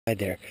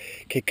There.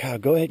 Okay, Kyle,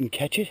 go ahead and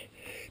catch it.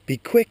 Be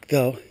quick,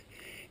 though,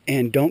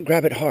 and don't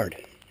grab it hard.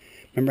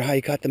 Remember how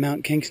you caught the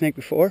mountain king snake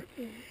before?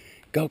 Yeah.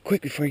 Go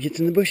quick before he gets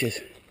in the bushes.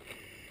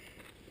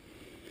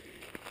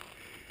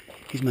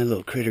 He's my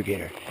little critter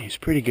getter. He's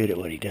pretty good at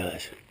what he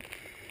does.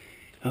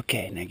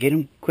 Okay, now get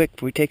him quick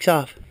before he takes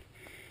off.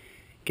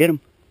 Get him.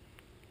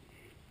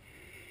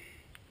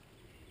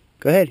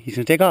 Go ahead. He's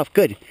going to take off.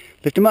 Good.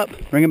 Lift him up.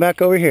 Bring him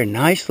back over here.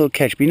 Nice little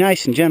catch. Be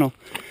nice and gentle.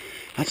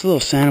 That's a little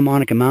Santa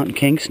Monica mountain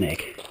king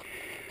snake.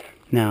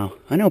 Now,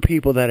 I know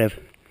people that have,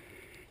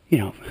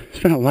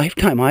 spent a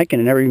lifetime hiking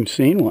and never even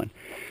seen one.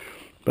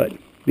 But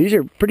these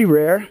are pretty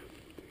rare.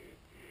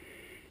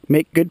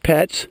 Make good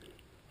pets.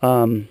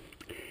 And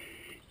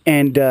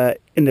in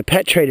the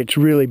pet trade, it's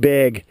really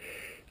big.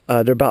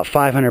 They're about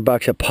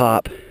 $500 a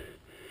pop.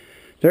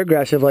 They're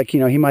aggressive, like, he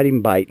might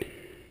even bite.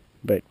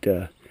 But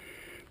they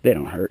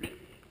don't hurt.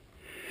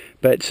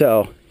 But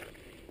so,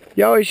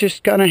 you always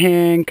just kind of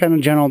hang, kind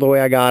of gentle the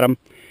way I got them.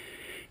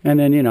 And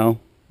then,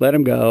 let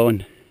them go.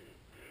 And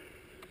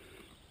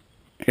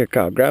here,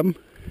 Kyle, grab them.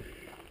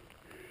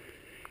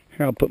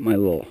 Here, I'll put my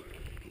little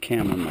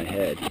cam on my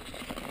head.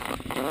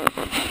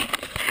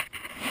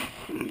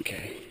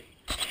 Okay.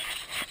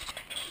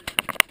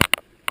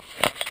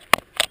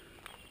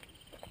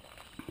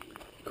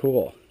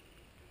 Cool.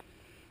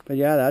 But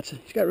yeah,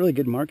 he's got really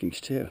good markings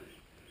too.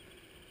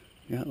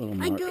 Got a little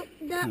mark.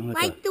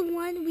 Like the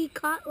one we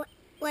caught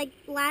like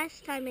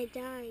last time it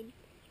died.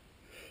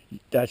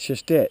 That's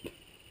just it.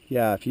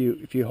 Yeah, if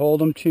you hold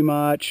them too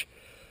much,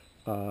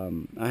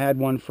 I had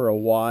one for a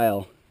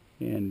while,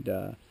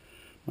 and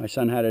my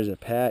son had it as a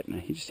pet,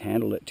 and he just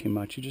handled it too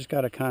much. You just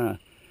got to kind of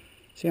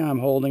see how I'm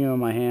holding him in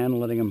my hand,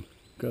 letting him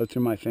go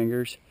through my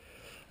fingers.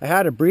 I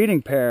had a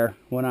breeding pair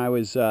when I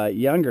was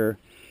younger,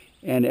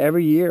 and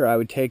every year I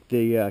would take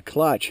the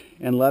clutch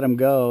and let them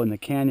go in the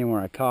canyon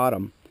where I caught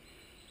them,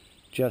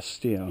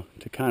 just to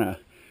kind of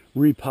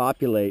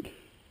repopulate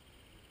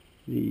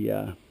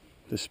the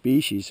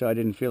species, so I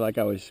didn't feel like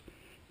I was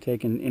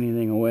taking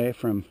anything away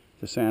from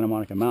the Santa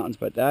Monica Mountains.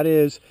 But that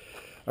is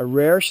a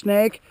rare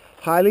snake,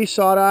 highly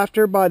sought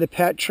after by the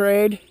pet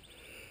trade.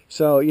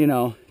 So,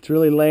 it's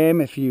really lame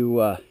if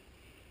you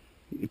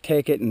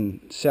take it and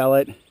sell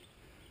it,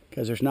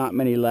 because there's not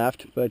many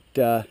left. But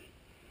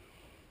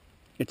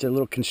it's a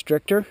little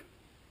constrictor.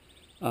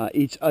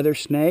 Eats other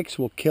snakes,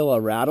 will kill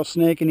a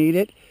rattlesnake and eat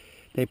it.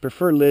 They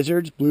prefer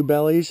lizards,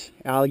 bluebellies,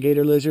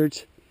 alligator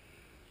lizards.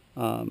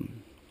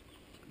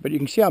 But you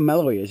can see how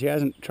mellow he is. He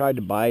hasn't tried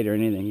to bite or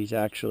anything. He's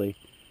actually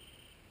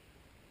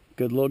a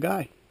good little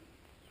guy.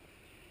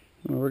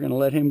 Well, we're going to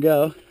let him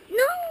go.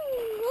 No,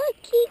 we'll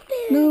keep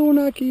it. No, we're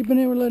not keeping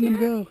it. We're letting him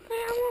go.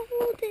 I want to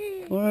hold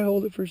it. Well, I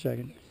hold it for a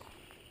second.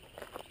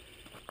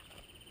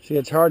 See,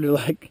 it's hard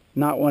to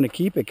not want to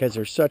keep it because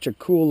they're such a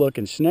cool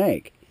looking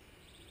snake.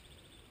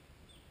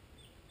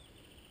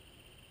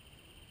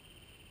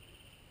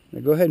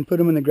 Now go ahead and put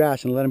him in the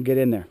grass and let him get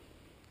in there.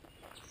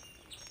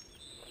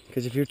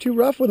 Because if you're too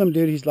rough with him,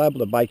 dude, he's liable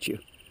to bite you.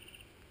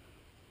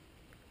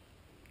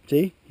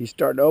 See? He's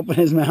starting to open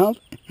his mouth.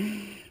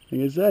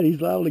 Like I said,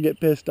 he's liable to get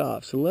pissed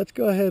off. So let's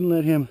go ahead and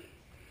let him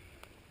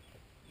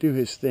do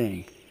his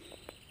thing.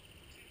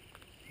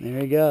 There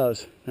he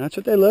goes. That's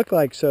what they look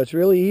like. So it's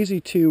really easy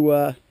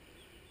to,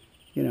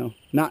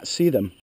 not see them.